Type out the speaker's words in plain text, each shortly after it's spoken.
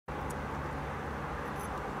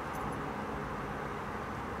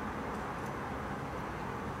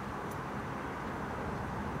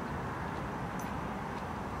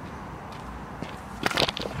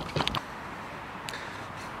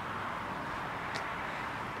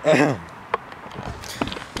Oh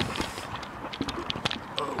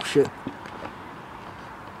shit.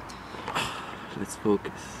 Let's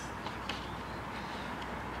focus.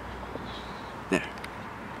 There.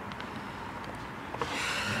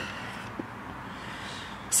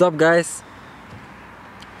 What's up, guys?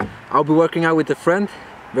 I'll be working out with a friend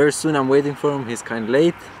very soon. I'm waiting for him. He's kind of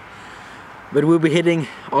late, but we'll be hitting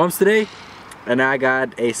arms today, and I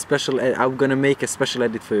got a special. I'm gonna make a special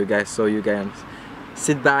edit for you guys, so you guys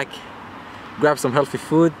sit back, grab some healthy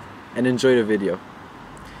food, and enjoy the video.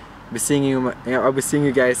 I'll be seeing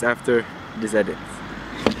you guys after this edit.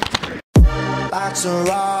 Lights are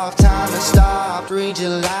off, time to stop, read you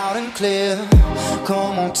loud and clear.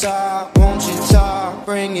 Come on talk, won't you talk,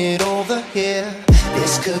 bring it over here.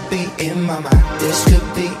 This could be in my mind, this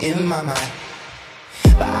could be in my mind,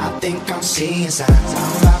 but I think I'm seeing signs,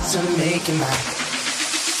 I'm about to make it mine.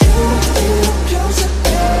 Closer,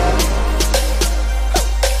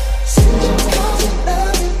 send your calls and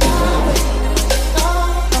love in my way. I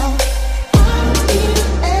don't need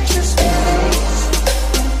an extra space.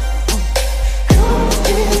 Come a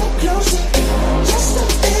little closer, just a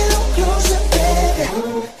little closer, baby.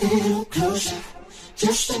 Come a little closer,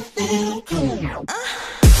 just a little closer.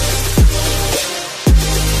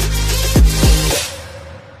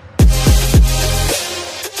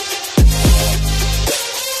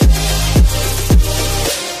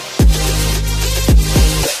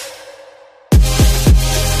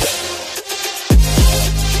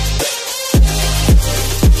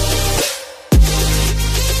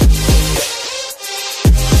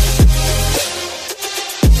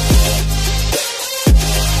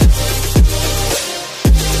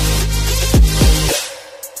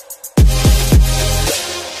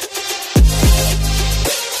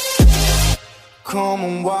 Come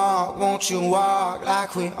and walk, won't you walk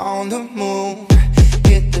like we on the moon?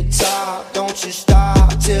 Hit the top, don't you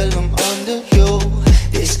stop till I'm under you.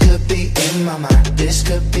 This could be in my mind, this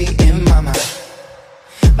could be in my mind,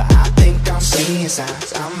 but I think I'm seeing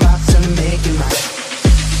signs, I'm about to make it mine.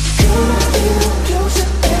 Come a little closer,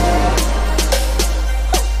 yeah.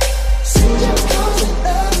 Send your calls and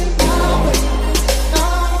love in my way.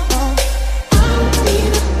 I don't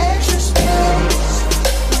need an extra space.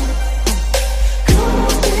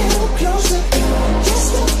 Closer, just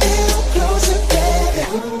a little closer, baby.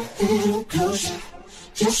 A little closer,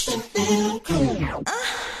 just a little closer.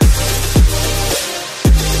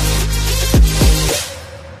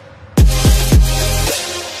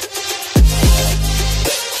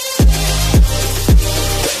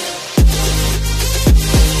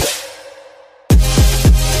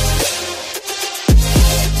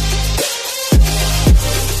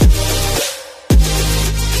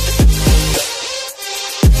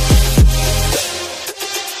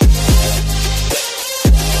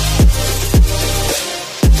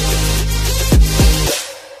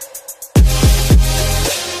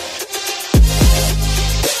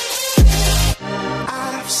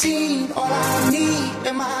 Seen all I need,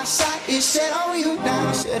 and my sight is set on you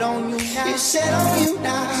now. Set on you now. It's set on you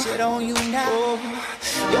now. Set on you now. Oh,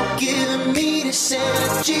 you're giving me this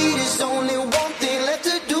energy. There's only one thing left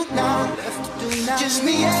to do now. Left to do now. Just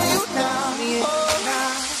me and you now. Oh,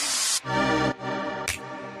 now.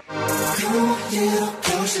 Come a little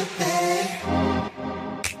closer, babe.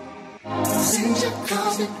 Send your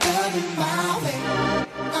calls and love in my way.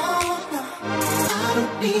 No, no, I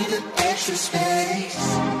don't need an extra space.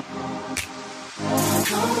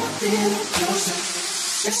 Come a little closer,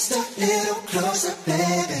 just a little closer,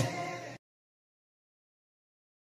 baby.